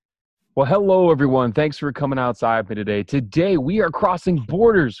Well, hello, everyone. Thanks for coming outside with me today. Today, we are crossing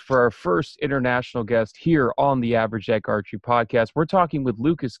borders for our first international guest here on the Average Jack Archery podcast. We're talking with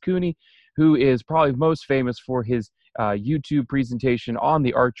Lucas Cooney, who is probably most famous for his YouTube presentation on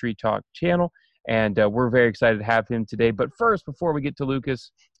the Archery Talk channel. And we're very excited to have him today. But first, before we get to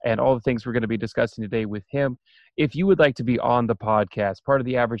Lucas and all the things we're going to be discussing today with him, if you would like to be on the podcast, part of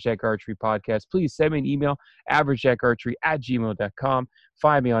the Average Jack Archery podcast, please send me an email, averagejackarchery@gmail.com.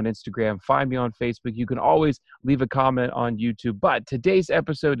 Find me on Instagram. Find me on Facebook. You can always leave a comment on YouTube. But today's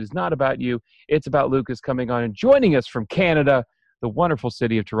episode is not about you. It's about Lucas coming on and joining us from Canada, the wonderful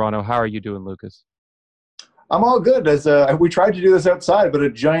city of Toronto. How are you doing, Lucas? I'm all good. As we tried to do this outside, but a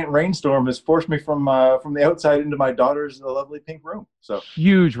giant rainstorm has forced me from the outside into my daughter's lovely pink room. So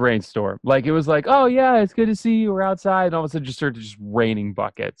huge rainstorm. Like it was like, oh yeah, it's good to see you. We're outside, and all of a sudden just started just raining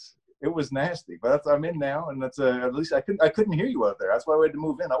buckets. It was nasty, but I'm in now, and that's at least I couldn't hear you out there. That's why we had to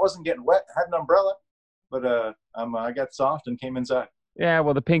move in. I wasn't getting wet. I had an umbrella, but I got soft and came inside. Yeah,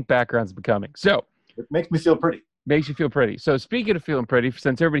 well, the pink background's becoming. So it makes me feel pretty. Makes you feel pretty. So speaking of feeling pretty,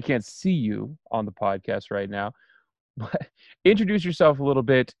 since everybody can't see you on the podcast right now, introduce yourself a little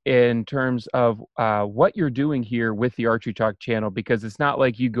bit in terms of what you're doing here with the Archery Talk channel, because it's not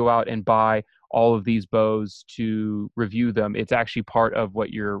like you go out and buy all of these bows to review them. It's actually part of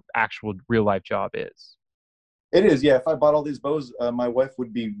what your actual real life job is. It is, yeah. If I bought all these bows, my wife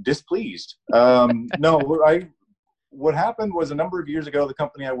would be displeased. No, what happened was a number of years ago, the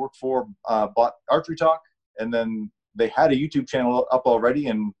company I worked for bought Archery Talk, and then they had a YouTube channel up already.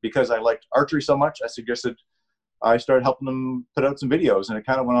 And because I liked archery so much, I suggested I started helping them put out some videos, and it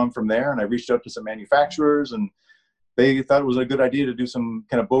kind of went on from there. And I reached out to some manufacturers, and they thought it was a good idea to do some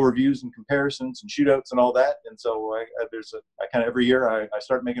kind of bow reviews and comparisons and shootouts and all that. And so I kind of every year I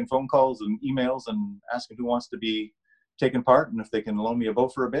start making phone calls and emails and asking who wants to be taking part and if they can loan me a bow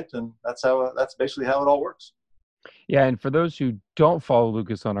for a bit. And that's basically how it all works. Yeah, and for those who don't follow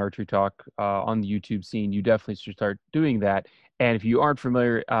Lucas on Archery Talk on the YouTube scene, you definitely should start doing that. And if you aren't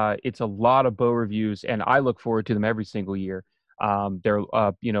familiar, it's a lot of bow reviews, and I look forward to them every single year.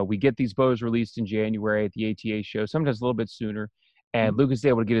 We get these bows released in January at the ATA show, sometimes a little bit sooner, and Lucas is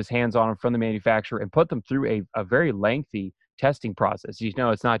able to get his hands on them from the manufacturer and put them through a very lengthy testing process. You know,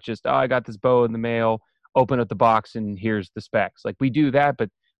 it's not just, oh, I got this bow in the mail, open up the box, and here's the specs. Like, we do that,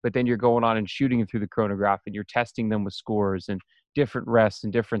 but then you're going on and shooting them through the chronograph, and you're testing them with scores and different rests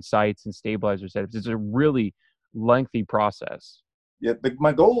and different sights and stabilizer setups. It's a really lengthy process. Yeah,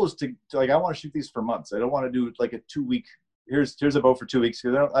 my goal is to I want to shoot these for months. I don't want to do like a 2-week. Here's a bow for 2 weeks,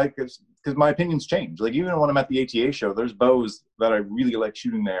 because my opinions change. Like even when I'm at the ATA show, there's bows that I really like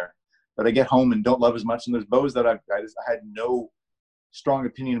shooting there that I get home and don't love as much, and there's bows that I had no strong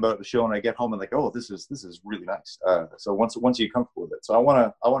opinion about the show, and I get home and like, oh, this is really nice. So once you get comfortable with it, so I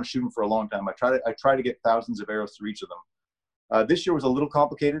want to shoot them for a long time. I try to get thousands of arrows through each of them. This year was a little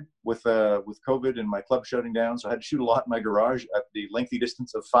complicated with COVID and my club shutting down, so I had to shoot a lot in my garage at the lengthy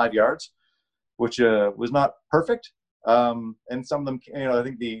distance of 5 yards, which was not perfect. And some of them, I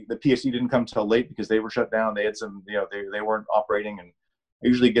think the PSC didn't come till late because they were shut down. They had some, they weren't operating, and I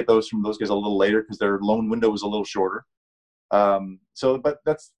usually get those from those guys a little later because their loan window was a little shorter. But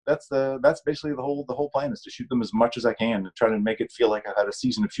that's basically the whole plan, is to shoot them as much as I can to try to make it feel like I had a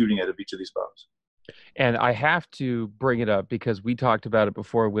season of shooting out of each of these bows. And I have to bring it up because we talked about it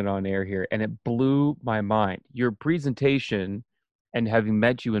before we went on air here, and it blew my mind. Your presentation, and having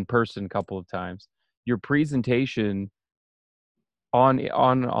met you in person a couple of times, your presentation on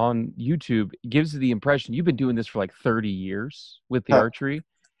YouTube gives the impression you've been doing this for like 30 years with the archery.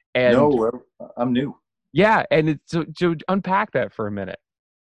 And no, I'm new. Yeah, and it's so unpack that for a minute.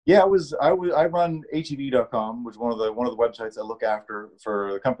 Yeah, I run HEV.com, which is one of the websites I look after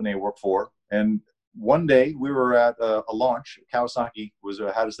for the company I work for. And one day we were at a launch. Kawasaki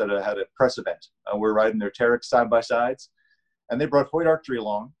had a press event. We're riding their Teryx side by sides, and they brought Hoyt Archery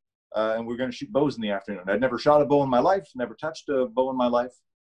along, and we were going to shoot bows in the afternoon. I'd never shot a bow in my life, never touched a bow in my life,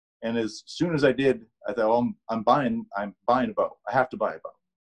 and as soon as I did, I thought, well, I'm buying a bow. I have to buy a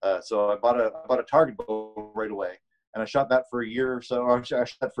bow. So I bought a target bow right away. And I shot that for a year or so. I shot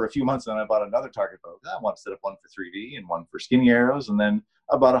for a few months, and then I bought another target bow. I wanted to set up one for 3D and one for skinny arrows, and then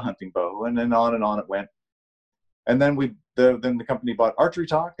I bought a hunting bow, and then on it went. And then the company bought Archery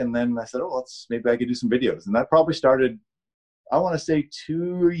Talk, and then I said, oh, maybe I could do some videos. And that probably started, I want to say,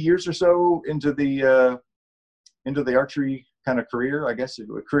 2 years or so into the archery kind of career. I guess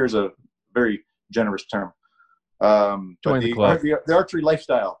career is a very generous term. But the archery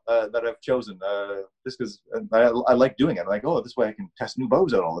lifestyle that I've chosen, just because I like doing it. I'm like, oh, this way I can test new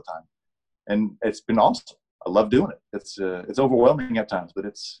bows out all the time, and it's been awesome. I love doing it. It's overwhelming at times, but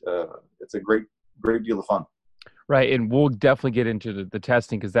it's a great deal of fun. Right, and we'll definitely get into the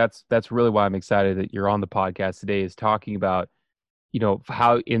testing because that's really why I'm excited that you're on the podcast today. Is talking about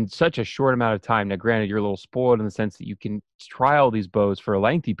how in such a short amount of time. Now, granted, you're a little spoiled in the sense that you can try all these bows for a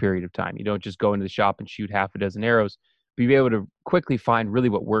lengthy period of time. You don't just go into the shop and shoot half a dozen arrows, but you be able to quickly find really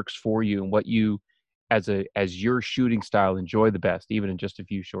what works for you and what you, as your shooting style, enjoy the best, even in just a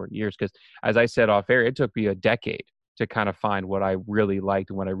few short years. Because as I said off air, it took me a decade to kind of find what I really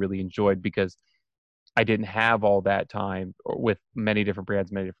liked and what I really enjoyed because I didn't have all that time with many different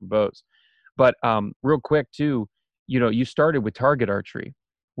brands, many different bows. But real quick too, you started with target archery,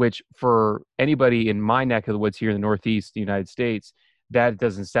 which for anybody in my neck of the woods here in the Northeast, the United States, that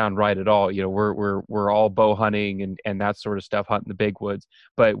doesn't sound right at all. We're all bow hunting and that sort of stuff, hunting the big woods.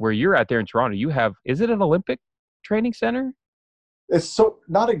 But where you're at there in Toronto, is it an Olympic training center? It's so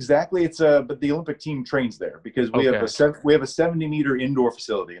not exactly. But the Olympic team trains there because we have a 70-meter indoor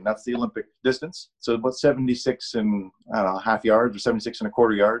facility, and that's the Olympic distance. So about 76 and I don't know half yards or 76 and a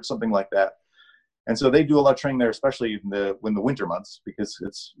quarter yards, something like that. And so they do a lot of training there, especially in the winter months, because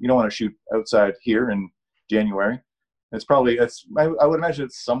you don't want to shoot outside here in January. I would imagine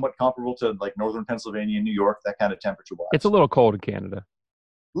it's somewhat comparable to like northern Pennsylvania and New York, that kind of temperature wise. It's a little cold in Canada.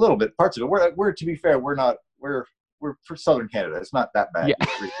 A little bit, parts of it. We're to be fair, we're for southern Canada. It's not that bad.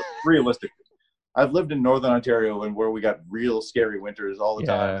 Yeah. Realistically. I've lived in northern Ontario and where we got real scary winters all the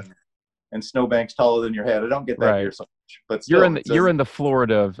time and snowbanks taller than your head. I don't get that here so much. But still, you're in the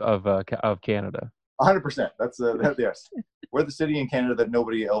Florida of Canada. 100%. That's yes. We're the city in Canada that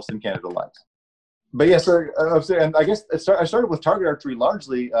nobody else in Canada likes. But yes, and I guess I started with target archery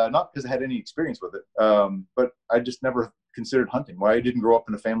largely not because I had any experience with it, but I just never considered hunting. Why I didn't grow up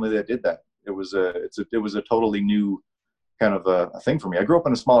in a family that did that. It was a totally new kind of a thing for me. I grew up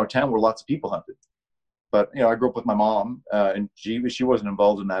in a smaller town where lots of people hunted, but I grew up with my mom, and she wasn't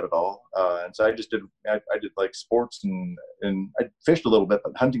involved in that at all. And so I just did like sports and I fished a little bit,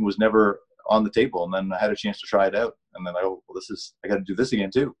 but hunting was never on the table. And then I had a chance to try it out, and then I got to do this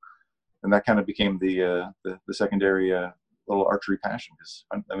again too, and that kind of became the secondary little archery passion. Because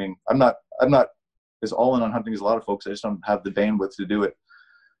I'm not as all in on hunting as a lot of folks. I just don't have the bandwidth to do it.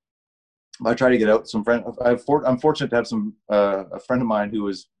 I try to get out. I'm fortunate to have a friend of mine who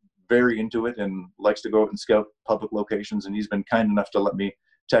is very into it and likes to go out and scout public locations, and he's been kind enough to let me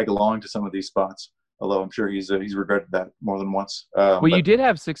tag along to some of these spots. Although I'm sure he's regretted that more than once. Well, you did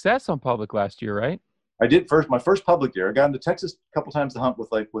have success on public last year, right? I did my first public year. I got into Texas a couple times to hunt with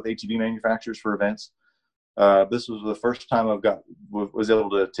ATV manufacturers for events. This was the first time was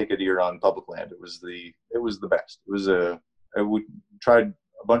able to take a deer on public land. It was the best. We tried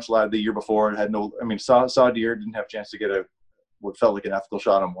a bunch the year before and had saw a deer, didn't have a chance to get what felt like an ethical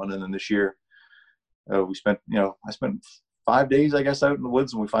shot on one. And then this year I spent 5 days, I guess, out in the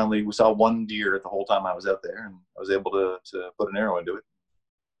woods, and we saw one deer the whole time I was out there, and I was able to put an arrow into it.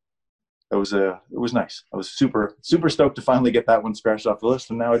 It was nice. I was super, super stoked to finally get that one scratched off the list,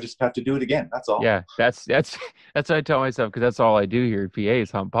 and now I just have to do it again. That's all. Yeah, that's what I tell myself, because that's all I do here at PA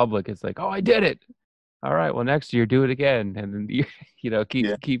is hunt public. It's like, oh, I did it. All right, well, next year do it again, and then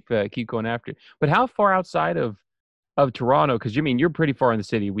keep going after it. But how far outside of Toronto? Because you're pretty far in the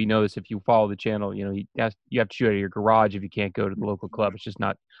city. We know this if you follow the channel. You have to shoot out of your garage if you can't go to the local club. It's just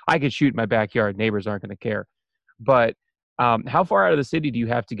not. I could shoot in my backyard. Neighbors aren't going to care. But how far out of the city do you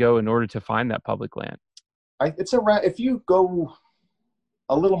have to go in order to find that public land? If you go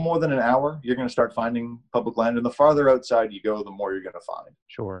a little more than an hour, you're going to start finding public land, and the farther outside you go, the more you're going to find.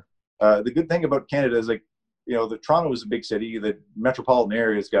 Sure. The good thing about Canada is the Toronto is a big city. The metropolitan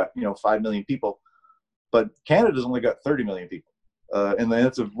area's got 5 million people, but Canada's only got 30 million people, and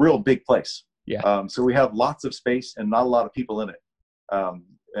it's a real big place. Yeah. So we have lots of space and not a lot of people in it.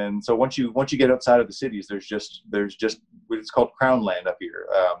 And so once you get outside of the cities, there's just it's called crown land up here,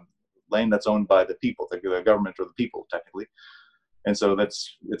 land that's owned by the people, the government or the people technically, and so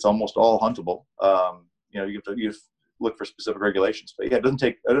it's almost all huntable. You have to look for specific regulations, but yeah,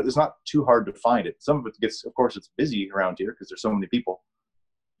 it's not too hard to find it. Some of it of course, it's busy around here because there's so many people.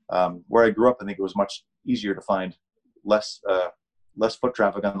 Where I grew up, I think it was much easier to find less foot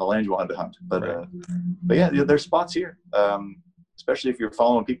traffic on the land you wanted to hunt. But right. But yeah, there's spots here, especially if you're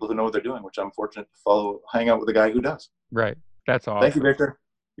following people who know what they're doing, which I'm fortunate to hang out with a guy who does. Right. That's awesome. Thank you, Victor.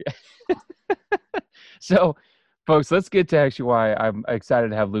 Yeah. So, folks, let's get to actually why I'm excited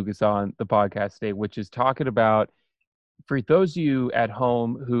to have Lucas on the podcast today, which is talking about, for those of you at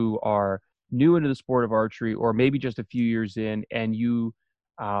home who are new into the sport of archery, or maybe just a few years in, and you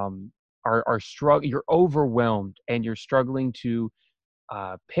are struggling, you're overwhelmed, and you're struggling to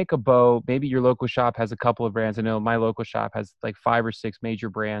pick a bow. Maybe your local shop has a couple of brands. I know my local shop has like 5 or 6 major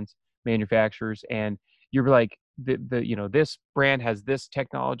brands, manufacturers, and you're like, this brand has this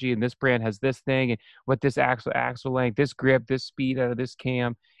technology and this brand has this thing, and what this axle length, this grip, this speed out of this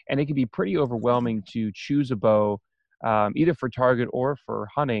cam, and it can be pretty overwhelming to choose a bow, either for target or for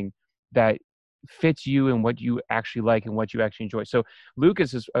hunting, that fits you and what you actually like and what you actually enjoy. So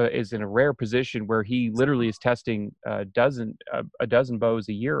Lucas is in a rare position where he literally is testing a dozen bows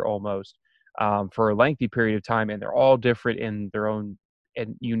a year almost, for a lengthy period of time, and they're all different in their own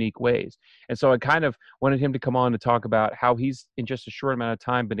and unique ways. And so I kind of wanted him to come on to talk about how he's in just a short amount of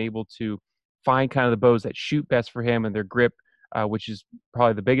time been able to find kind of the bows that shoot best for him and their grip, which is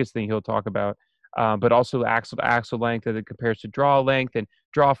probably the biggest thing he'll talk about. But also axle to axle length as it compares to draw length and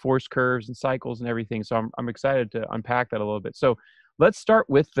draw force curves and cycles and everything. So I'm excited to unpack that a little bit. So let's start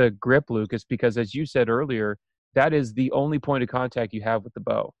with the grip, Lucas, because as you said earlier, that is the only point of contact you have with the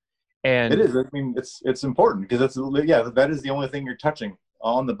bow. It And is. I mean, it's important because that is the only thing you're touching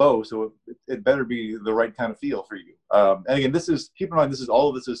on the bow, so it better be the right kind of feel for you. And again, keep in mind, all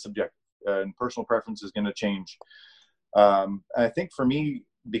of this is subjective, and personal preference is going to change. I think for me,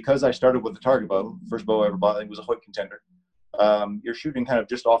 because I started with the target bow, first bow I ever bought, I think was a Hoyt Contender. You're shooting kind of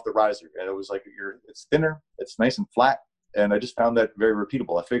just off the riser, and it was like it's thinner, it's nice and flat, and I just found that very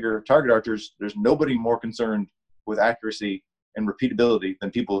repeatable. I figure target archers, there's nobody more concerned with accuracy and repeatability than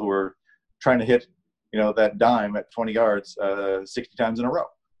people who are trying to hit, that dime at 20 yards 60 times in a row.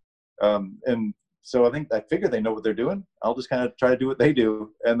 And so I figure they know what they're doing. I'll just kind of try to do what they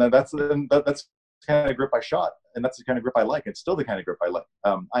do, and then that's the kind of grip I shot, and that's the kind of grip I like. It's still the kind of grip I like.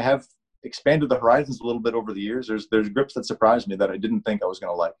 I have expanded the horizons a little bit over the years. There's grips that surprised me that I didn't think I was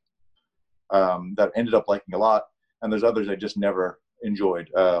going to like, that I ended up liking a lot, and there's others I just never enjoyed.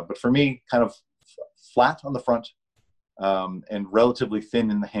 But for me, kind of flat on the front, and relatively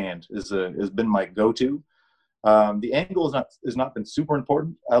thin in the hand has been my go-to. The angle has not been super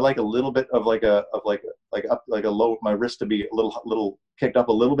important. I like a little bit of like a low, my wrist to be a little kicked up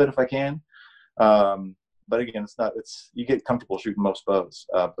a little bit if I can. But again, you get comfortable shooting most bows.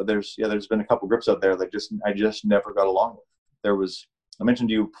 But there's been a couple grips out there that I just never got along with. I mentioned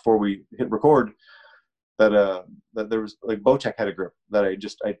to you before we hit record that there was like Bowtech had a grip that I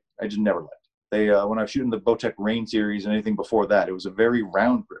just never liked. When I was shooting the Bowtech Rain series and anything before that, it was a very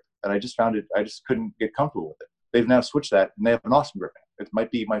round grip, and I just couldn't get comfortable with it. They've now switched that, and they have an awesome grip. It might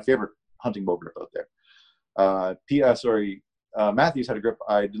be my favorite hunting bow grip out there. Matthews had a grip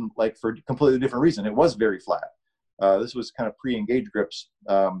I didn't like for a completely different reason. It was very flat. This was kind of pre-engaged grips,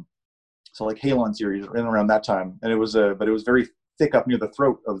 so like Halon series in around that time, and but it was very thick up near the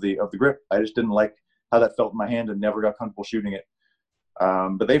throat of the grip. I just didn't like how that felt in my hand and never got comfortable shooting it.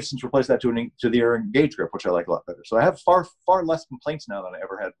 But they've since replaced that to the engaged grip, which I like a lot better. So I have far less complaints now than I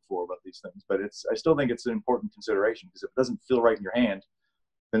ever had before about these things. But I still think it's an important consideration, because if it doesn't feel right in your hand,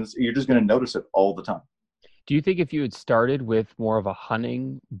 then you're just going to notice it all the time. do you think if you had started with more of a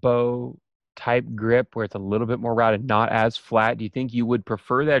hunting bow type grip where it's a little bit more rounded, not as flat, do you think you would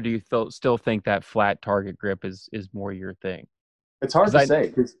prefer that? Or do you still think that flat target grip is more your thing? It's hard to say,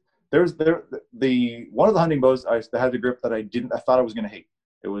 because one of the hunting bows I had the grip that I thought I was going to hate.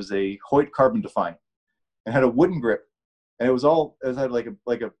 It was a Hoyt Carbon Defiant, and had a wooden grip, and it had like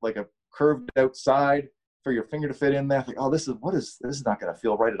a curved out side for your finger to fit in there. I think, oh, this is not going to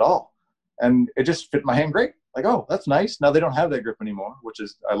feel right at all, and it just fit my hand great. Like, oh, that's nice. Now they don't have that grip anymore,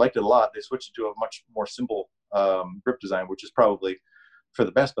 I liked it a lot. They switched it to a much more simple grip design, which is probably for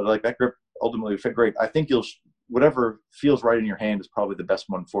the best. But like that grip ultimately fit great. I think whatever feels right in your hand is probably the best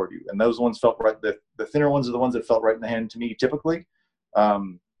one for you. And those ones felt right. The thinner ones are the ones that felt right in the hand to me typically. But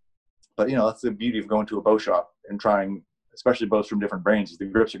that's the beauty of going to a bow shop and trying, especially bows from different brands, is the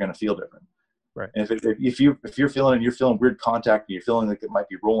grips are going to feel different. Right. And if you're feeling weird contact, and you're feeling like it might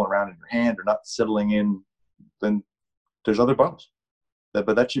be rolling around in your hand or not settling in, then there's other bows.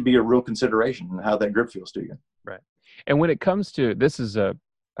 But that should be a real consideration in how that grip feels to you. Right. And when it comes to, this is an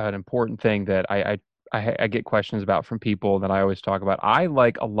important thing that I get questions about from people that I always talk about. I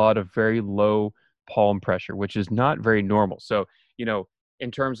like a lot of very low palm pressure, which is not very normal. So,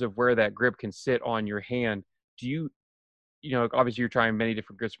 in terms of where that grip can sit on your hand, do you, obviously you're trying many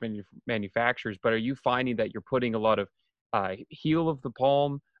different grips manufacturers, but are you finding that you're putting a lot of heel of the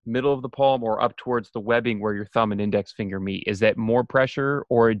palm, middle of the palm, or up towards the webbing where your thumb and index finger meet? Is that more pressure,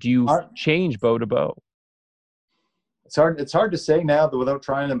 or do you change bow to bow? It's hard to say now without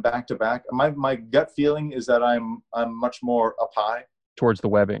trying them back to back. My gut feeling is that I'm much more up high Towards the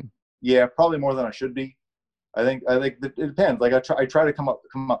webbing. Yeah, probably more than I should be. I think it depends. Like I try to come up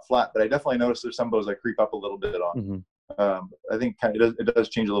flat, but I definitely notice there's some bows I creep up a little bit on. I think it does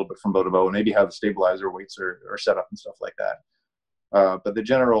change a little bit from bow to bow, and maybe how the stabilizer weights are set up and stuff like that. But the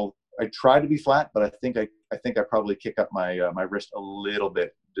general, I try to be flat, but I think I probably kick up my wrist a little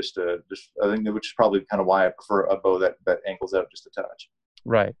bit, just I think, which is probably kind of why I prefer a bow that angles out just a touch.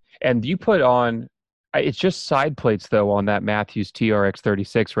 Right. And you put on, it's just side plates though on that Matthews TRX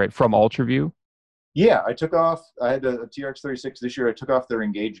 36, right? From UltraView. Yeah, I took off. I had a TRX 36 this year. I took off their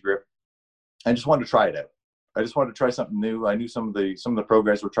Engage grip. I just wanted to try it out. I just wanted to try something new. I knew some of the pro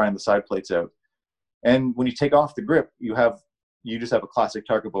guys were trying the side plates out. And when you take off the grip, you just have a classic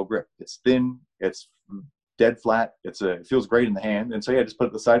Target bow grip. It's thin, it's dead flat, it feels great in the hand. And so yeah, just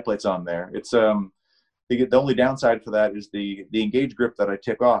put the side plates on there. It's the only downside for that is the Engage grip that I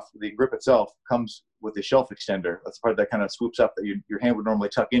take off. The grip itself comes with a shelf extender. That's the part that kind of swoops up that your hand would normally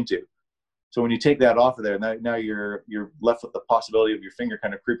tuck into. So when you take that off of there, now you're left with the possibility of your finger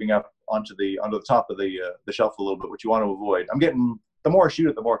kind of creeping up onto the top of the shelf a little bit, which you want to avoid. The more I shoot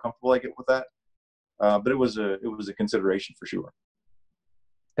it, the more comfortable I get with that. But it was a consideration for sure.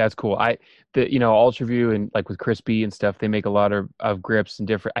 That's cool. UltraView and like with Chris B and stuff, they make a lot of grips and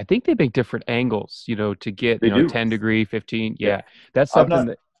different. I think they make different angles, to get They do. 10 degree, 15. Yeah, Yeah. that's something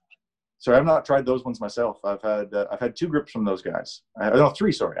that. Sorry, I've not tried those ones myself. I've had 2 grips from those guys. No,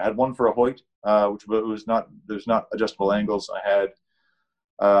 3. Sorry, I had one for a Hoyt, which was not, there's not adjustable angles. I had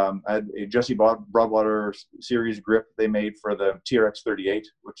a Jesse Broadwater series grip they made for the TRX 38,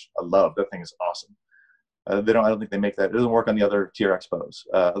 which I love. That thing is awesome. I don't think they make that. It doesn't work on the other TRX bows.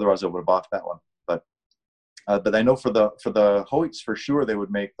 Otherwise, I would have bought that one. But I know for the Hoyts for sure they would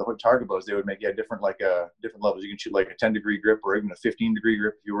make the Hoyt Target bows. They would make different levels. You can shoot like a 10-degree grip or even a 15-degree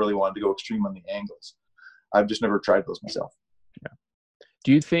grip if you really wanted to go extreme on the angles. I've just never tried those myself. Yeah.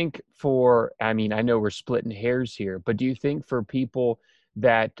 Do you think I know we're splitting hairs here, but do you think for people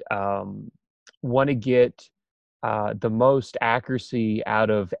that want to get the most accuracy out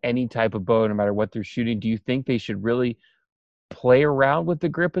of any type of bow, no matter what they're shooting, do you think they should really play around with the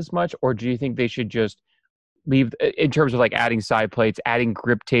grip as much, or do you think they should just leave in terms of like adding side plates, adding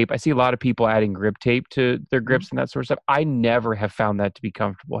grip tape? I see a lot of people adding grip tape to their grips and that sort of stuff. I never have found that to be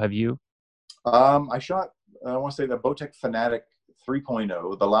comfortable. Have you? I want to say the Bowtech Fanatic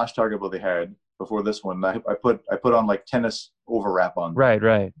 3.0, the last Target bow they had before this one. I put on like tennis overwrap on.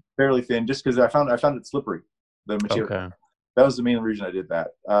 Right. Fairly thin, just because I found it slippery. The material. Okay. That was the main reason I did that.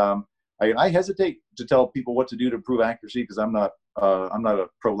 I hesitate to tell people what to do to improve accuracy because I'm not a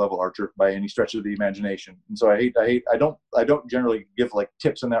pro level archer by any stretch of the imagination, and so I don't generally give like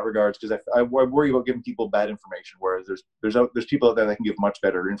tips in that regards because I worry about giving people bad information. Whereas there's people out there that can give much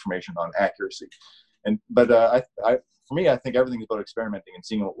better information on accuracy, but for me I think everything is about experimenting and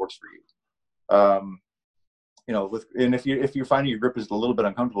seeing what works for you. If you're finding your grip is a little bit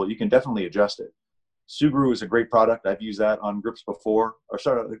uncomfortable, you can definitely adjust it. Sugru is a great product. I've used that on grips before.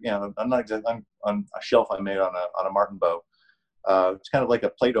 I'm not exactly on a shelf I made on a Martin bow. It's kind of like a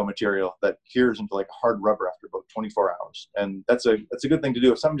Play-Doh material that cures into like hard rubber after about 24 hours, and that's a good thing to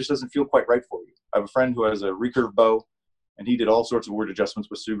do if something just doesn't feel quite right for you. I have a friend who has a recurve bow, and he did all sorts of weird adjustments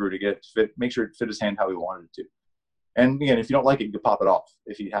with Sugru to make sure it fit his hand how he wanted it to. And again, if you don't like it, you can pop it off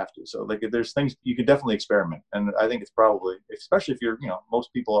if you have to. So like, there's things you can definitely experiment, and I think it's probably, especially if you're,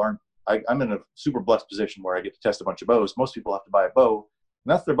 most people aren't. I'm in a super blessed position where I get to test a bunch of bows. Most people have to buy a bow,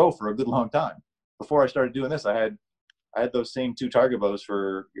 and that's their bow for a good long time. Before I started doing this, I had those same 2 Target bows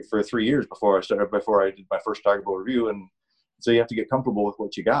for 3 years before I did my first Target bow review, and so you have to get comfortable with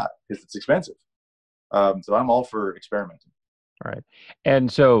what you got because it's expensive. So I'm all for experimenting. All right,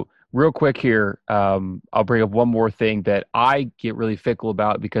 and so real quick here, I'll bring up one more thing that I get really fickle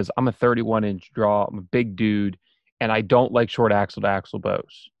about because I'm a 31-inch draw. I'm a big dude, and I don't like short axle to axle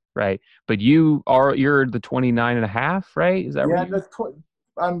bows. Right, but you're the 29.5, right? Is that right? Yeah,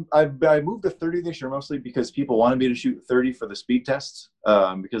 I moved to 30 this year mostly because people wanted me to shoot 30 for the speed tests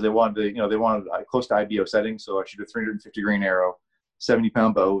because they wanted close to IBO settings. So I shoot a 350 grain arrow,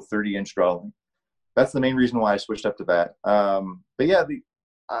 70-pound bow, 30-inch draw length. That's the main reason why I switched up to that. But yeah,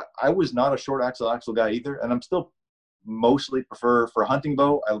 I was not a short axle guy either, and I'm still mostly prefer for a hunting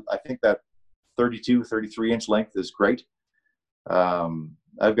bow. I think that 32, 33-inch length is great.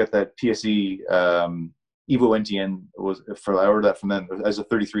 I've got that PSE Evo NTN I ordered that from them as a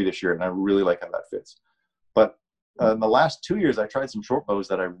 33 this year, and I really like how that fits. But in the last 2 years, I tried some short bows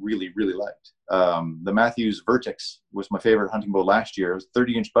that I really, really liked. The Matthews Vertex was my favorite hunting bow last year. It was a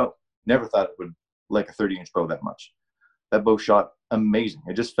 30-inch bow. Never thought it would like a 30-inch bow that much. That bow shot amazing.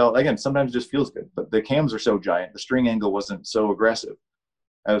 It just felt, again, sometimes it just feels good, but the cams are so giant. The string angle wasn't so aggressive.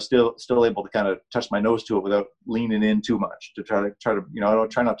 I was still able to kind of touch my nose to it without leaning in too much to try to I don't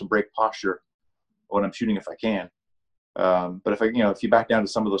try not to break posture when I'm shooting if I can. But if you back down to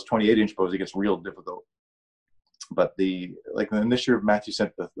some of those 28-inch bows, it gets real difficult. But in this year, Matthew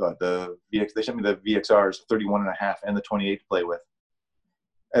sent the VX. They sent me the VXRs 31.5 and the 28 to play with.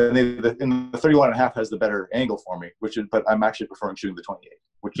 And the 31.5 has the better angle for me, but I'm actually preferring shooting the 28,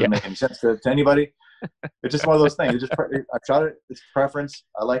 which doesn't make any sense to anybody. It's just one of those things. I shot it. It's preference.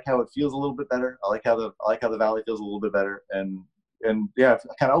 I like how it feels a little bit better. I like how the Valley feels a little bit better. And yeah,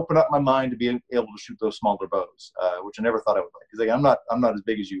 I kind of opened up my mind to be able to shoot those smaller bows, which I never thought I would like. Because I'm not as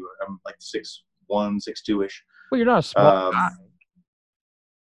big as you. I'm like 6'1", 6'2"-ish. Well, you're not a small guy.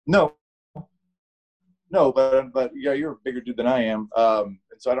 No, but yeah, you're a bigger dude than I am. And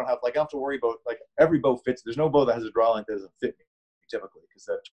so I don't have to worry about, like, every bow fits. There's no bow that has a draw length that doesn't fit me typically, because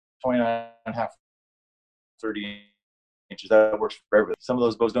that 29.5, 30 inches, that works for everything. Some of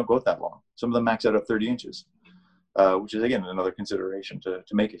those bows don't go that long. Some of them max out at 30 inches, which is, again, another consideration to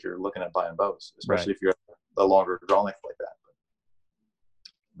make if you're looking at buying bows, especially if you're a longer draw length like that.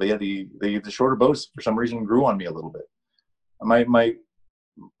 But yeah, the shorter bows for some reason grew on me a little bit.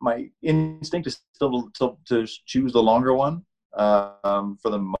 My instinct is still to choose the longer one for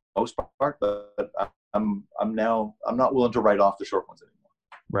the most part, but I'm not willing to write off the short ones anymore.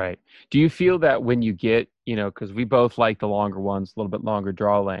 Right. Do you feel that when you get, because we both like the longer ones, a little bit longer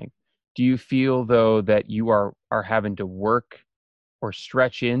draw length, do you feel though that you are having to work or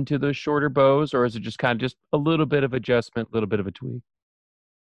stretch into those shorter bows, or is it just kind of just a little bit of adjustment, a little bit of a tweak?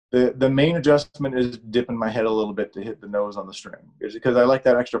 The main adjustment is dipping my head a little bit to hit the nose on the string, because I like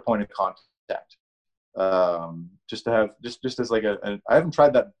that extra point of contact. Just to have just as like I haven't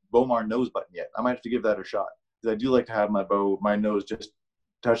tried that Bowmar nose button yet. I might have to give that a shot, because I do like to have my nose just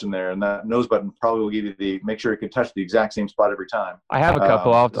touching there, and that nose button probably will give you make sure it can touch the exact same spot every time. I have a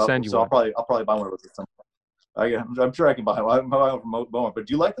couple. I'll have to send you one. I'll probably buy one of those at some point. I'm sure I can buy one. I'm buying one from Bowmar. But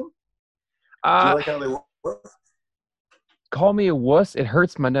do you like them? Do you like how they work? Call me a wuss. It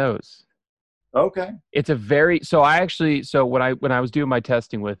hurts my nose. Okay. It's when I was doing my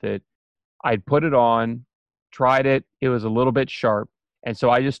testing with it, I'd put it on, tried it. It was a little bit sharp. And so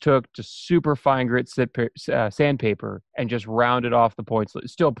I just took super fine grit sandpaper and just rounded off the points.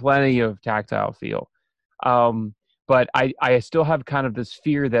 Still plenty of tactile feel. But I still have kind of this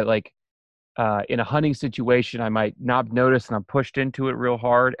fear that, like, in a hunting situation, I might not notice and I'm pushed into it real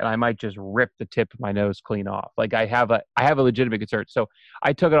hard, and I might just rip the tip of my nose clean off. Like, I have a legitimate concern. So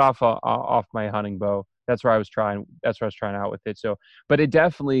I took it off my hunting bow. That's where I was trying out with it. So, but it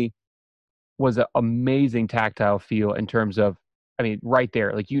definitely was an amazing tactile feel in terms of, I mean, right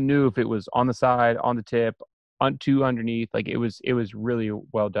there, like, you knew if it was on the side, on the tip, underneath, like, it was really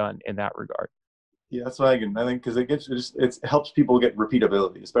well done in that regard. Yeah, that's what I think, because it helps people get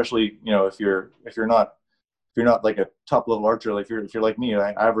repeatability, especially if you're not like a top level archer. Like, if you're like me,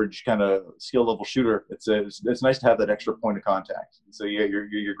 an average kind of skill level shooter, it's nice to have that extra point of contact. So yeah,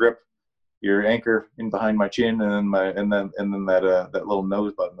 your grip, your anchor in behind my chin, and then that little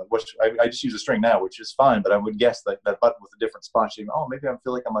nose button, which I just use a string now, which is fine. But I would guess that button with a different spot, maybe I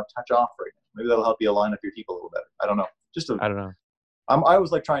feel like I'm a touch off right now. Maybe that'll help you align up your teeth a little better. I don't know. I don't know. I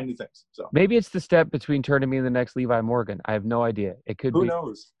always like trying new things. So maybe it's the step between turning me into the next Levi Morgan. I have no idea. It could be. Who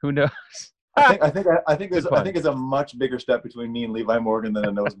knows? Who knows? I think it's a much bigger step between me and Levi Morgan than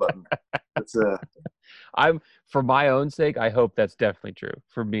a nose button. It's for my own sake, I hope that's definitely true.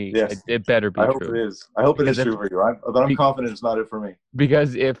 For me, yes. It better be true. I hope it is. I hope it is true for you. But I'm confident it's not it for me.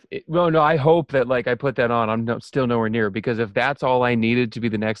 Because I hope that, like, I put that on. I'm still nowhere near. Because if that's all I needed to be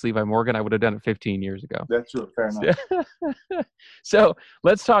the next Levi Morgan, I would have done it 15 years ago. That's true. Fair enough. So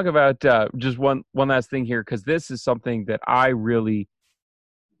let's talk about just one last thing here, because this is something that I really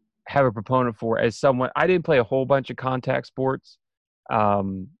have a proponent for. As someone, I didn't play a whole bunch of contact sports,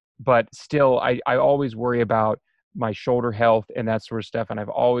 but still, I always worry about my shoulder health and that sort of stuff. And I've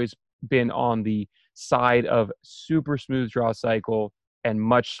always been on the side of super smooth draw cycle and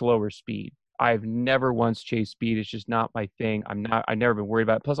much slower speed. I've never once chased speed. It's just not my thing. I've never been worried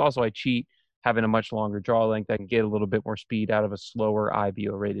about it. Plus, also, I cheat having a much longer draw length. I can get a little bit more speed out of a slower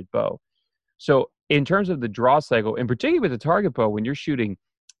IBO rated bow. So in terms of the draw cycle, and particularly with the target bow, when you're shooting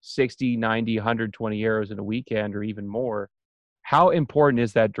 60, 90, 120 arrows in a weekend or even more, how important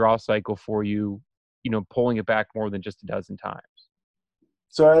is that draw cycle for you, pulling it back more than just a dozen times?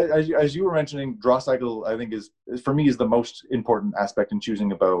 So as you were mentioning, draw cycle, I think is for me is the most important aspect in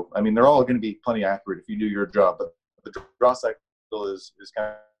choosing a bow. I mean, they're all going to be plenty accurate if you do your job, but the draw cycle is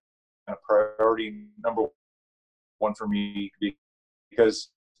kind of priority number one for me, because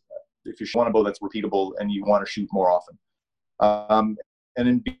if you want a bow that's repeatable and you want to shoot more often, and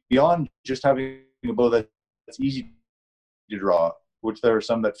then beyond just having a bow that's easy to draw, which there are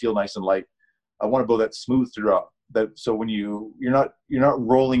some that feel nice and light, I want a bow that's smooth to draw. that so when you're not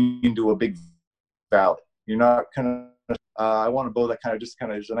rolling into a big valley. You're not kind of. I want a bow that kind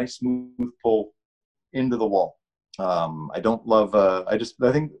of is a nice smooth pull into the wall. I don't love. I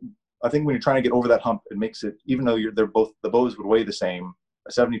think when you're trying to get over that hump, it makes it, even though the bows would weigh the same.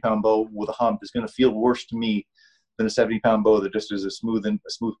 A 70-pound bow with a hump is going to feel worse to me than a 70-pound bow that just is a smooth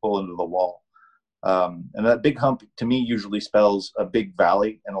pull into the wall. And that big hump to me usually spells a big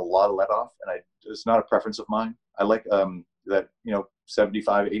valley and a lot of let off. And it's not a preference of mine. I like that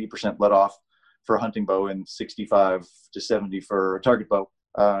 75, 80% let off for a hunting bow and 65 to 70 for a target bow.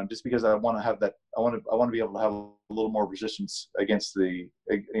 Just because I want to have that, I want to be able to have a little more resistance against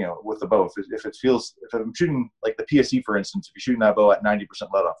with the bow. If I'm shooting like the PSE, for instance, if you're shooting that bow at 90%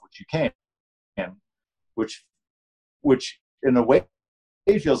 let off, which you can, which in a way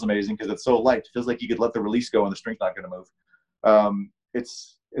it feels amazing because it's so light. It feels like you could let the release go and the string's not going to move.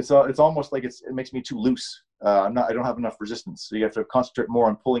 It's almost like it makes me too loose. I don't have enough resistance, so you have to concentrate more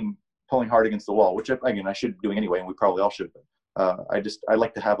on pulling hard against the wall, which again I should be doing anyway, and we probably all should. I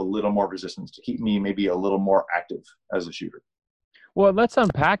like to have a little more resistance to keep me maybe a little more active as a shooter. Well, let's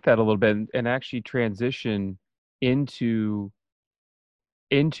unpack that a little bit and actually transition into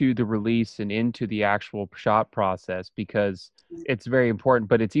the release and into the actual shot process, because it's very important,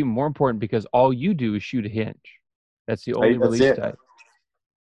 but it's even more important because all you do is shoot a hinge. That's the only release type.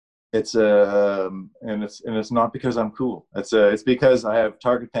 It's and it's not because I'm cool. It's because I have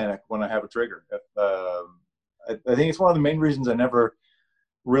target panic when I have a trigger. I think it's one of the main reasons I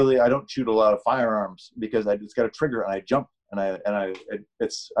don't shoot a lot of firearms, because it's got a trigger and I jump and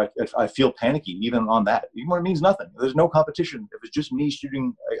I feel panicky even on that, even when it means nothing. There's no competition. If it's just me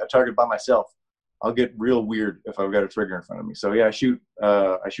shooting a target by myself, I'll get real weird if I've got a trigger in front of me. So yeah, I shoot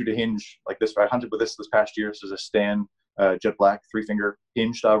a hinge like this. I hunted with this past year. This is a Stan Jet Black 3-finger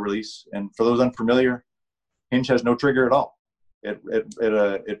hinge style release. And for those unfamiliar, hinge has no trigger at all.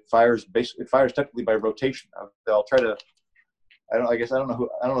 It fires technically by rotation. I'll try to. I don't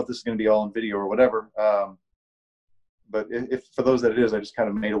know if this is going to be all on video or whatever. But if for those that it is, I just kind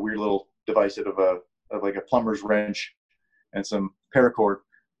of made a weird little device out of like a plumber's wrench and some paracord,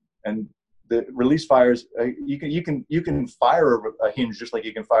 and the release fires. You can fire a hinge just like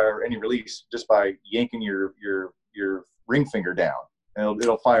you can fire any release just by yanking your ring finger down, and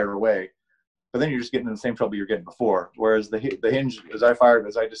it'll fire away. But then you're just getting in the same trouble you're getting before. Whereas the hinge, as I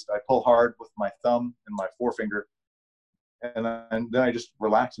pull hard with my thumb and my forefinger, and then I just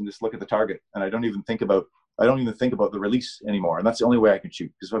relax and just look at the target, and I don't even think about the release anymore. And that's the only way I can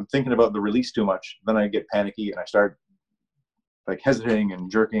shoot. Because if I'm thinking about the release too much, then I get panicky and I start like hesitating and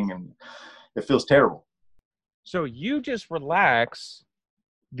jerking, and it feels terrible. So you just relax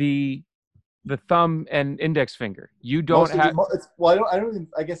the thumb and index finger. You don't have. I don't even.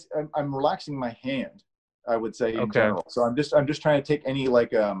 I guess I'm relaxing my hand, I would say, in general. So I'm just trying to take any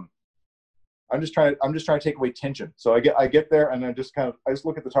I'm just trying to take away tension. So I get there and I just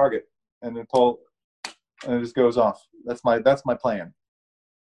look at the target and then pull, and it just goes off. That's my plan.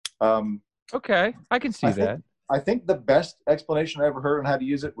 Okay, I can see that. I think the best explanation I ever heard on how to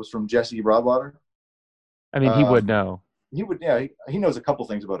use it was from Jesse Broadwater. I mean, he would know. He would, yeah. He knows a couple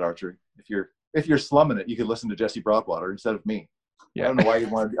things about archery. If you're slumming it, you could listen to Jesse Broadwater instead of me. Yeah. I don't know why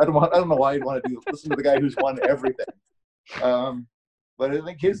you'd want to. I don't know why you'd want to listen to the guy who's won everything. But I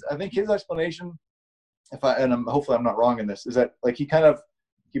think his explanation, hopefully I'm not wrong in this, is that like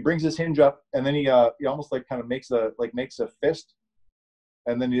he brings his hinge up and then he almost like kind of makes a fist,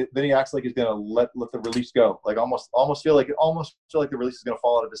 and then he acts like he's gonna let the release go, like almost feel like the release is gonna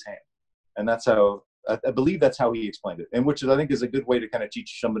fall out of his hand, and that's how. I believe that's how he explained it, and which I think is a good way to kind of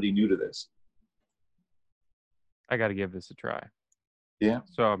teach somebody new to this. I got to give this a try. Yeah.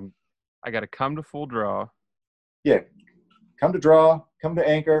 So I got to come to full draw. Yeah, come to draw, come to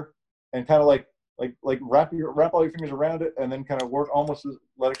anchor, and kind of like wrap all your fingers around it, and then kind of work almost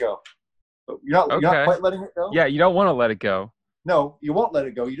let it go. But you're not quite letting it go. Yeah, you don't want to let it go. No, you won't let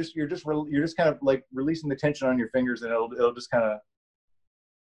it go. You're just kind of like releasing the tension on your fingers, and it'll just kind of.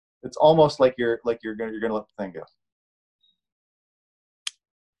 It's almost like you're gonna let the thing go.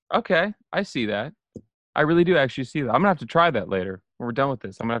 Okay, I see that. I really do actually see that. I'm gonna have to try that later when we're done with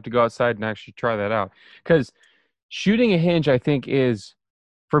this. I'm gonna have to go outside and actually try that out, because shooting a hinge, I think, is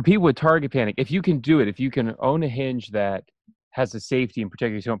for people with target panic. If you can do it, if you can own a hinge that has the safety and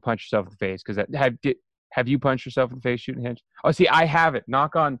particularly so you don't punch yourself in the face, because have you punched yourself in the face shooting a hinge? Oh, see, I haven't.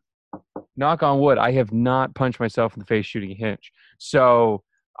 Knock on wood. I have not punched myself in the face shooting a hinge. So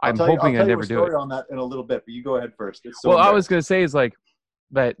I'm hoping I never do it. I'll tell you a story on that in a little bit, but you go ahead first. I was going to say is like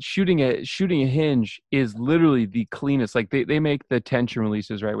that shooting a hinge is literally the cleanest. Like they make the tension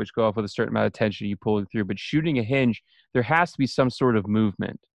releases, right, which go off with a certain amount of tension, you pull it through. But shooting a hinge, there has to be some sort of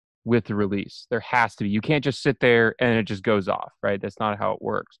movement with the release. There has to be. You can't just sit there and it just goes off, right? That's not how it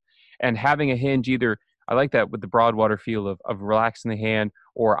works. And having a hinge, either I like that with the Broadwater feel of relaxing the hand,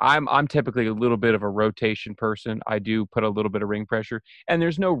 or I'm typically a little bit of a rotation person. I do put a little bit of ring pressure, and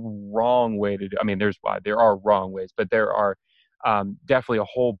there's no wrong way to do. I mean, there are wrong ways, but there are definitely a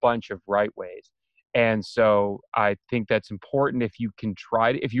whole bunch of right ways. And so I think that's important. If you can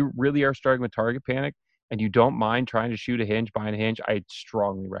try if you really are struggling with target panic and you don't mind trying to shoot a hinge behind a hinge, I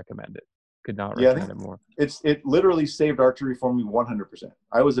strongly recommend it. Could not Yeah, I think recommend it more. it literally saved archery for me 100%.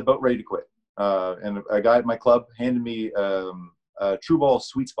 I was about ready to quit, and a guy at my club handed me a True Ball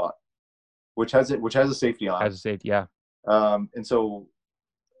Sweet Spot, which has a safety on As it. a safety, yeah. And so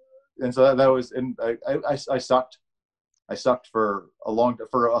that was, and I sucked. I sucked for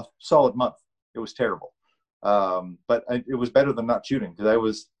a solid month. It was terrible. But it was better than not shooting,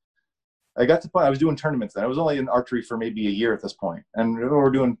 because I got to the point I was doing tournaments then. I was only in archery for maybe a year at this point, and we were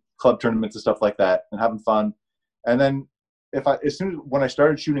doing club tournaments and stuff like that and having fun. And then when I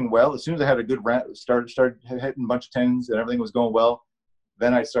started shooting well, as soon as I had a good round, started hitting a bunch of tens and everything was going well,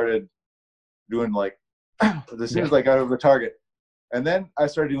 then I started doing like as soon as I got over the target, and then I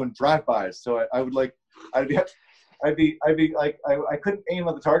started doing drive-bys. So I would like I'd be like I couldn't aim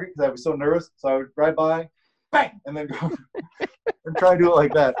at the target because I was so nervous. So I would drive by, bang, and then go and try to do it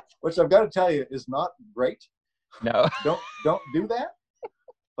like that. Which I've got to tell you is not great. No. Don't do that.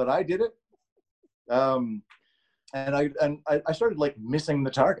 But I did it, and I started like missing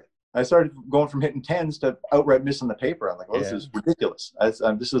the target. I started going from hitting tens to outright missing the paper. I'm like, well, this is ridiculous.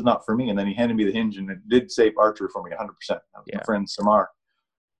 This is not for me. And then he handed me the hinge, and it did save archery for me 100%. That was my friend Samar.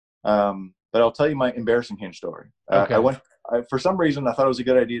 But I'll tell you my embarrassing hinge story. Okay. For some reason, I thought it was a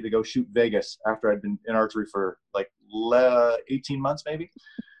good idea to go shoot Vegas after I'd been in archery for like 18 months, maybe.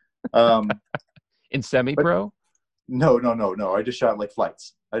 In semi-pro? No. I just shot like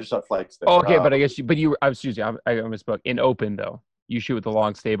flights. I just shot flights there. Oh, okay, but I guess I misspoke. In open though, you shoot with the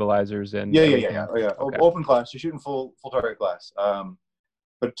long stabilizers and yeah. Okay. Open class. You're shooting full target class.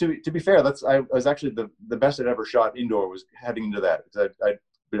 But to be fair, I was actually the best I'd ever shot indoor was heading into that, because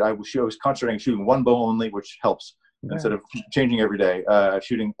I was concentrating shooting one bow only, which helps instead of changing every day.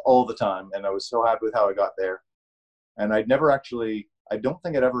 Shooting all the time, and I was so happy with how I got there. And I don't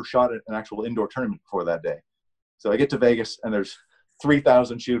think I'd ever shot at an actual indoor tournament before that day. So I get to Vegas, and there's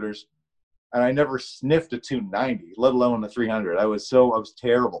 3,000 shooters, and I never sniffed a 290, let alone a 300. I was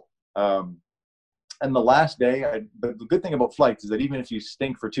terrible. And the last day, the good thing about flights is that even if you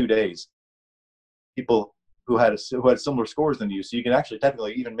stink for 2 days, people who had similar scores than you, so you can actually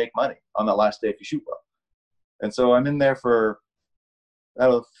technically even make money on that last day if you shoot well. And so I'm in there for out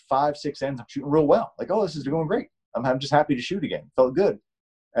of 5-6 ends, I'm shooting real well. Like, oh, this is going great. I'm just happy to shoot again. Felt good.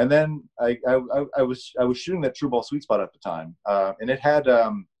 And then I was shooting that True Ball Sweet Spot at the time, and it had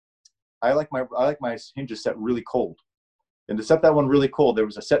I like my hinges set really cold, and to set that one really cold, there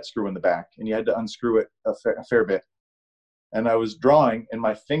was a set screw in the back, and you had to unscrew it a fair bit. And I was drawing, and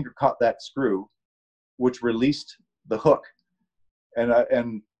my finger caught that screw, which released the hook,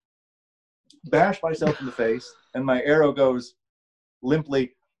 and bashed myself in the face, and my arrow goes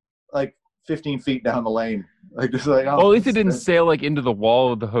limply like 15 feet down the lane. Like, just like, at least it didn't sail like into the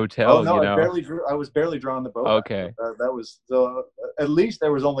wall of the hotel. Oh no, I was barely drawing the bow. Okay. That was so. At least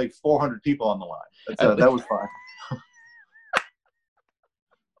there was only 400 people on the line. That was fine.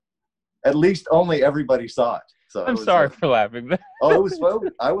 At least only everybody saw it. So I'm sorry for laughing. Oh, it was fun.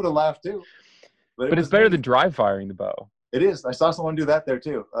 I would have laughed too. But it's better than dry firing the bow. It is. I saw someone do that there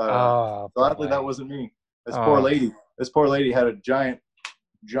too. Gladly, that wasn't me. This poor lady had a giant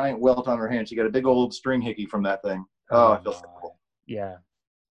welt on her hand. She got a big old string hickey from that thing. Oh, I feel terrible. Yeah.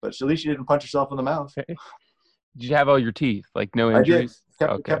 But at least she didn't punch herself in the mouth. Did you have all your teeth? Like no injuries?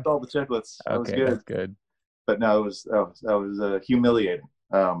 I did. Kept all the chicklets. That was good. That's good. But no, that was humiliating.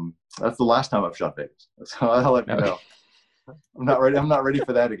 That's the last time I've shot Vegas. So I'll let you know. I'm not ready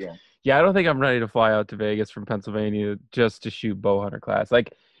for that again. Yeah, I don't think I'm ready to fly out to Vegas from Pennsylvania just to shoot bow hunter class.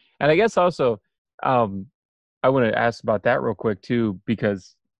 Like, and I guess also, I want to ask about that real quick too,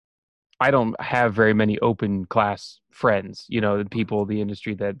 because I don't have very many open class friends, the people in the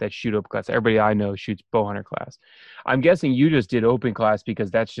industry that shoot open class. Everybody I know shoots bow hunter class. I'm guessing you just did open class because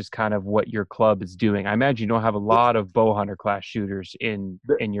that's just kind of what your club is doing. I imagine you don't have a lot of bow hunter class shooters in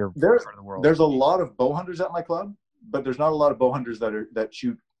your part of the world. There's a lot of bow hunters at my club, but there's not a lot of bow hunters that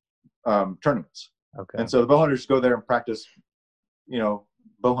shoot tournaments. Okay. And so the bow hunters go there and practice,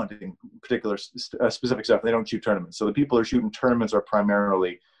 bow hunting, particular specific stuff. They don't shoot tournaments. So the people who are shooting tournaments are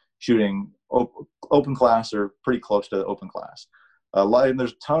primarily shooting open class or pretty close to the open class. And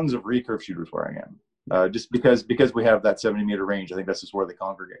there's tons of recurve shooters where I am, just because we have that 70-meter range. I think that's just where they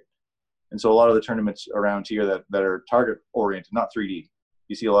congregate. And so a lot of the tournaments around here that are target oriented, not 3D,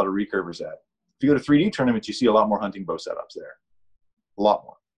 you see a lot of recurvers at. If you go to 3D tournaments, you see a lot more hunting bow setups there, a lot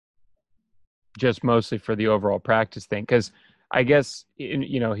more. Just mostly for the overall practice thing, because I guess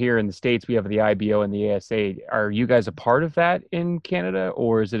here in the States we have the IBO and the ASA. Are you guys a part of that in Canada,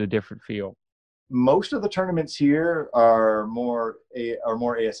 or is it a different feel? Most of the tournaments here are more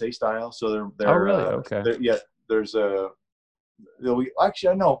ASA style. So they're oh really? Okay. There's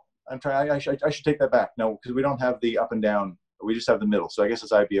actually no. I should take that back. No, because we don't have the up and down. We just have the middle. So I guess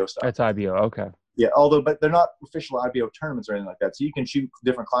it's IBO style. That's IBO. Okay. Yeah, but they're not official IBO tournaments or anything like that. So you can shoot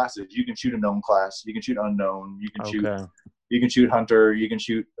different classes. You can shoot a known class. You can shoot unknown. You can shoot hunter. You can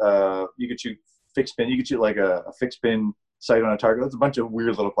shoot fixed pin. You can shoot like a fixed pin sight on a target. There's a bunch of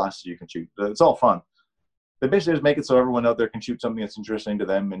weird little classes you can shoot. It's all fun. They basically just make it so everyone out there can shoot something that's interesting to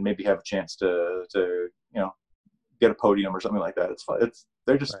them and maybe have a chance to get a podium or something like that. It's fun.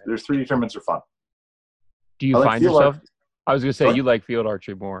 There's 3D tournaments are fun. Do you find yourself? I was going to say you like field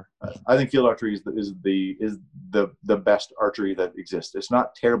archery more. I think field archery is the best archery that exists. It's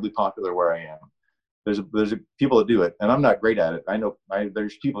not terribly popular where I am. There's people that do it, and I'm not great at it. I know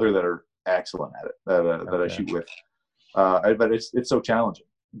there's people here that are excellent at it that I shoot with. But it's so challenging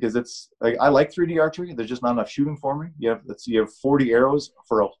because it's like I like 3D archery. There's just not enough shooting for me. You have 40 arrows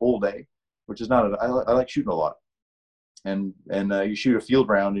for a whole day, which is not. I like shooting a lot, and you shoot a field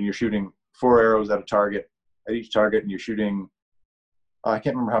round and you're shooting 4 arrows at each target, and you're shooting. I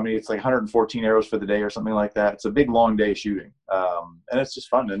can't remember how many. It's like 114 arrows for the day or something like that. It's a big long day shooting, and it's just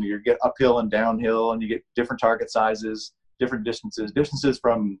fun. And you get uphill and downhill, and you get different target sizes, different distances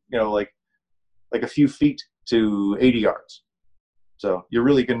from like a few feet to 80 yards. So you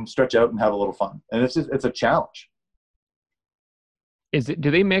really can stretch out and have a little fun. And it's a challenge.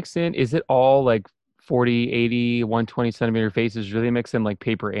 Do they mix in, is it all like 40, 80, 120 centimeter faces? Do they mix in like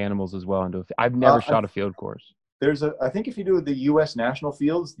paper animals as well? I've never shot a field course. I think if you do the U.S. national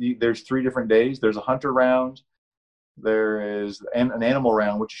fields, there's 3 different days. There's a hunter round. There is an animal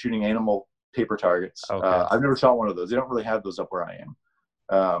round, which is shooting animal paper targets. Okay. I've never shot one of those. They don't really have those up where I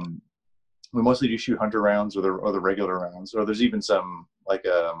am. We mostly do shoot hunter rounds or the regular rounds, or there's even some like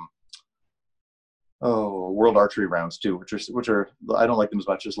world archery rounds too, which are I don't like them as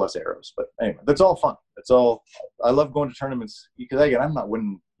much as less arrows. But anyway, that's all fun. I love going to tournaments because again, I'm not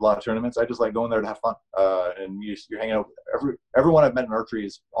winning a lot of tournaments. I just like going there to have fun. And you're hanging out with everyone I've met in archery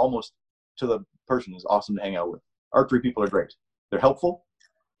is almost to the person is awesome to hang out with. Archery people are great. They're helpful.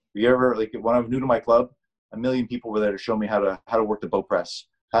 If you ever when I was new to my club, a million people were there to show me how to work the bow press.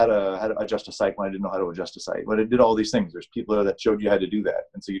 How to adjust a sight when I didn't know how to adjust a sight. But it did all these things. There's people there that showed you how to do that.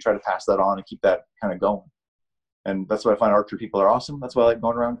 And so you try to pass that on and keep that kind of going. And that's why I find archery people are awesome. That's why I like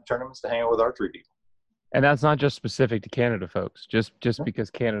going around to tournaments to hang out with archery people. And that's not just specific to Canada, folks. Just because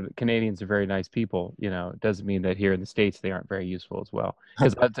Canadians are very nice people, it doesn't mean that here in the States they aren't very useful as well.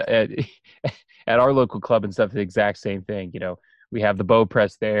 Because at our local club and stuff, the exact same thing. We have the bow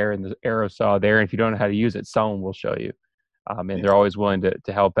press there and the arrow saw there. And if you don't know how to use it, someone will show you. And they're always willing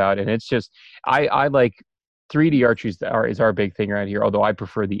to help out. And it's just, I like 3D archery is our big thing around here. Although I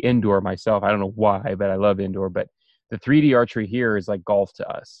prefer the indoor myself. I don't know why, but I love indoor. But the 3D archery here is like golf to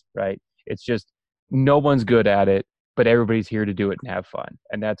us, right? It's just no one's good at it, but everybody's here to do it and have fun.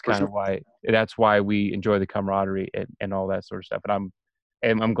 And that's kind of why we enjoy the camaraderie and all that sort of stuff.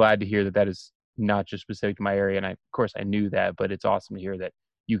 And I'm glad to hear that is not just specific to my area. And of course I knew that, but it's awesome to hear that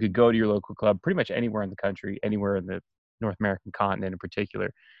you could go to your local club pretty much anywhere in the country, anywhere in the North American continent in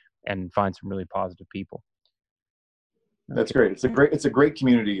particular, and find some really positive people. That's great. It's a great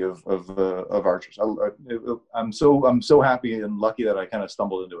community of archers. I'm so happy and lucky that I kind of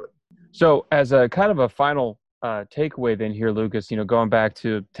stumbled into it. So as a kind of a final takeaway then here, Lucas, going back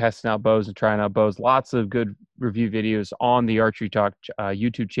to testing out bows and trying out bows, lots of good review videos on the Archery Talk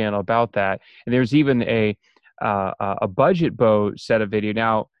YouTube channel about that. And there's even a budget bow set of video.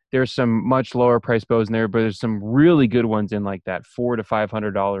 Now, there's some much lower price bows in there, but there's some really good ones in like that $400 to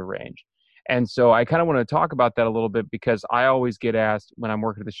 $500 range. And so I kind of want to talk about that a little bit because I always get asked when I'm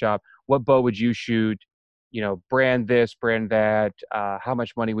working at the shop, what bow would you shoot? Brand this, brand that, how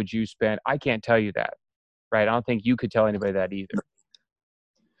much money would you spend? I can't tell you that, right? I don't think you could tell anybody that either.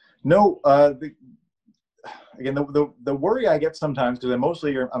 No, again, the worry I get sometimes,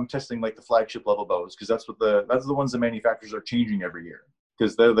 because I'm testing like the flagship level bows, because that's the ones the manufacturers are changing every year.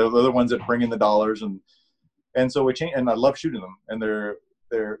 Because they're the ones that bring in the dollars, and so we change. And I love shooting them, and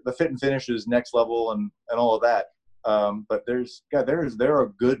the fit and finish is next level and all of that. But there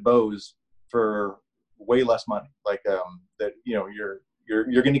are good bows for way less money. Like that,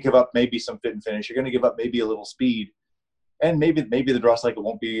 you're going to give up maybe some fit and finish. You're going to give up maybe a little speed, and maybe the draw cycle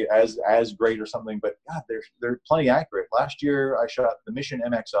won't be as great or something. But God, they're plenty accurate. Last year I shot the Mission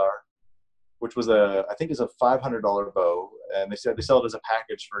MXR, which was I think is a $500 bow, and they said they sell it as a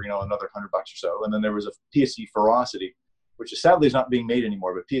package for another $100 or so. And then there was a PSE Ferocity, which is sadly is not being made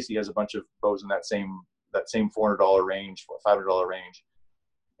anymore, but PSE has a bunch of bows in that same $400 range, $500 range.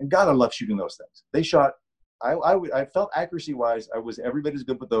 And God, I love shooting those things. They shot. I felt accuracy wise, I was every bit as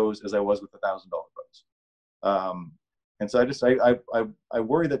good with those as I was with the $1,000 bows. And so I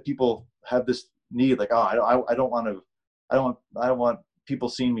worry that people have this need, like, oh, I don't want people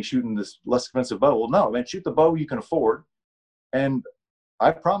seeing me shooting this less expensive bow. Well, no, man, shoot the bow you can afford. And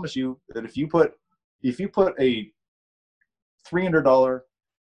I promise you that if you put a $300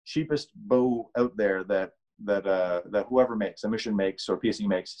 cheapest bow out there that whoever makes, a Mission makes or PSE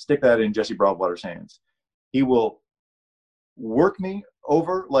makes, stick that in Jesse Broadwater's hands, he will work me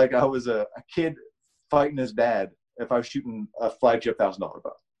over like I was a kid fighting his dad if I was shooting a flagship $1,000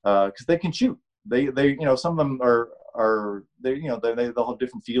 bow, because they can shoot. They some of them are they'll have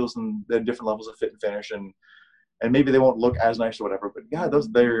different feels and different levels of fit and finish, and maybe they won't look as nice or whatever. But yeah,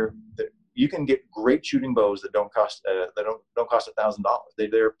 they're you can get great shooting bows that don't cost $1,000.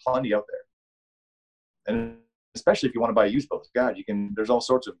 There are plenty out there, and especially if you want to buy used bows, God, there's all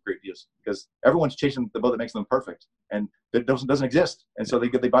sorts of great deals because everyone's chasing the bow that makes them perfect, and that doesn't exist. And so they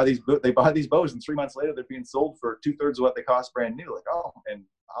buy these bows, and 3 months later they're being sold for 2/3 of what they cost brand new. Like, oh, and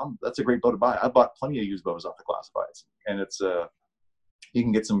that's a great bow to buy. I bought plenty of used bows off the classifieds, and it's you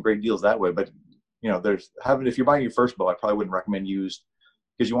can get some great deals that way. But if you're buying your first bow, I probably wouldn't recommend used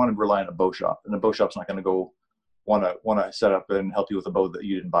because you want to rely on a bow shop, and the bow shop's not going to go want to set up and help you with a bow that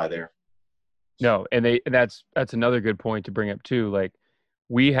you didn't buy there. No, and that's another good point to bring up too. Like,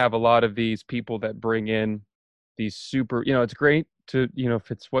 we have a lot of these people that bring in these super, it's great to, if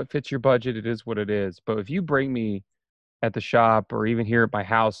it's what fits your budget, it is what it is. But if you bring me at the shop or even here at my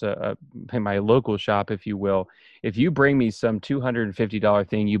house, in my local shop, if you will, if you bring me some $250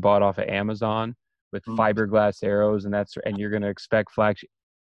 thing you bought off of Amazon with fiberglass arrows and you're going to expect flagship,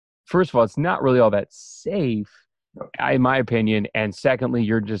 first of all, it's not really all that safe, in my opinion. And secondly,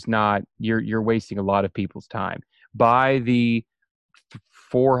 you're just not, you're wasting a lot of people's time. Buy the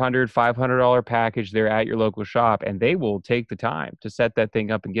 $400, $500 package there at your local shop, and they will take the time to set that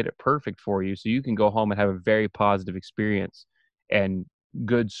thing up and get it perfect for you. So you can go home and have a very positive experience and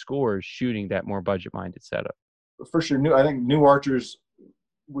good scores shooting that more budget minded setup. For sure. I think new archers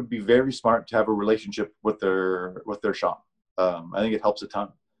would be very smart to have a relationship with their shop. I think it helps a ton.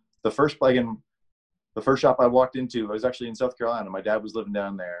 The first shop I walked into, I was actually in South Carolina. My dad was living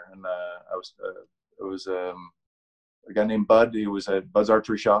down there, and it was a guy named Bud. He was at Bud's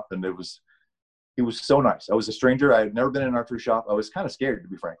Archery Shop, and he was so nice. I was a stranger. I had never been in an archery shop. I was kind of scared, to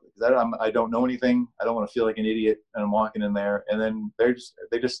be frank, because I don't know anything. I don't want to feel like an idiot, and I'm walking in there, and then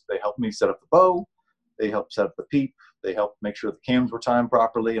they helped me set up the bow. They helped set up the peep. They helped make sure the cams were timed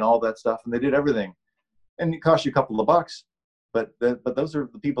properly and all that stuff, and they did everything. And it cost you a couple of bucks. But those are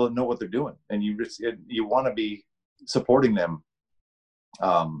the people that know what they're doing, and you want to be supporting them,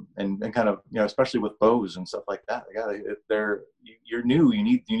 and kind of especially with bows and stuff like that. You're new. You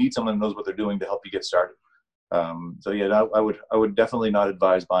need someone that knows what they're doing to help you get started. So yeah, I would definitely not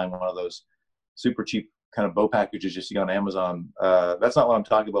advise buying one of those super cheap kind of bow packages you see on Amazon. That's not what I'm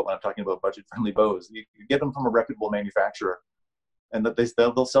talking about when I'm talking about budget friendly bows. You get them from a reputable manufacturer, and that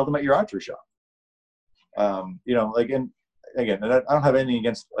they'll sell them at your archery shop. Again, and I don't have anything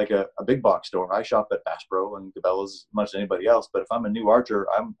against like a big box store. I shop at Bass Pro and Cabela's as much as anybody else. But if I'm a new archer,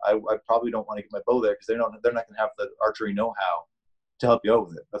 I probably don't want to get my bow there because they're not going to have the archery know-how to help you out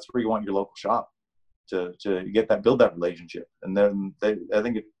with it. That's where you want your local shop to build that relationship. And then I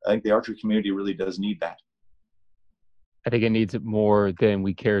think the archery community really does need that. I think it needs it more than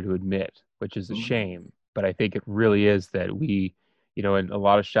we care to admit, which is a shame. But I think it really is that we, and a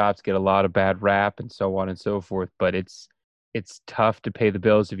lot of shops get a lot of bad rap and so on and so forth. But it's tough to pay the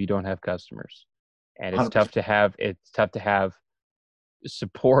bills if you don't have customers, and it's 100%. tough to have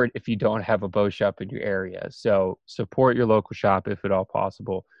support if you don't have a bow shop in your area. So support your local shop if at all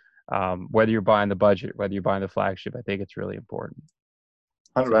possible. Whether you're buying the budget, whether you're buying the flagship, I think it's really important.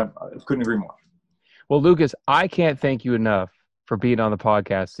 100%. I couldn't agree more. Well, Lucas, I can't thank you enough for being on the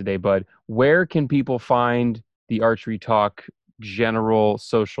podcast today, bud. Where can people find the Archery Talk general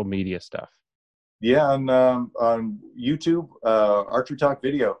social media stuff? Yeah, on YouTube, Archery Talk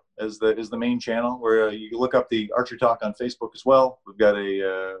Video is the main channel where you can look up the Archery Talk on Facebook as well. We've got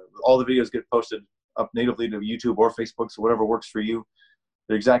all the videos get posted up natively to YouTube or Facebook, so whatever works for you.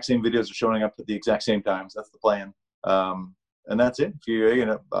 The exact same videos are showing up at the exact same times. That's the plan. And that's it. If you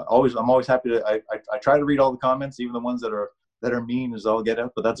know, I'm always happy to. I try to read all the comments, even the ones that are mean as all get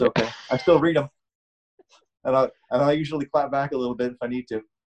out, but that's Yeah. okay. I still read them, and I usually clap back a little bit if I need to.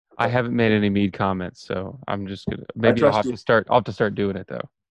 I haven't made any mean comments, so I'm just gonna I maybe trust you. I'll have to start doing it though.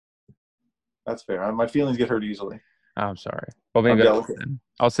 That's fair. My feelings get hurt easily. I'm sorry. Well, I'm maybe delicate.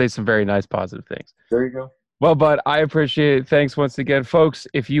 I'll say some very nice positive things. There you go. Well, bud, I appreciate it. Thanks once again, folks.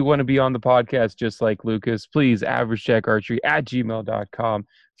 If you want to be on the podcast just like Lucas, please averagecheckarchery@gmail.com,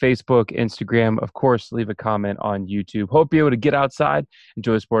 Facebook, Instagram. Of course, leave a comment on YouTube. Hope you're able to get outside,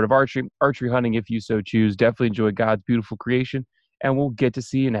 enjoy the sport of archery hunting if you so choose. Definitely enjoy God's beautiful creation, and we'll get to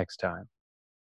see you next time.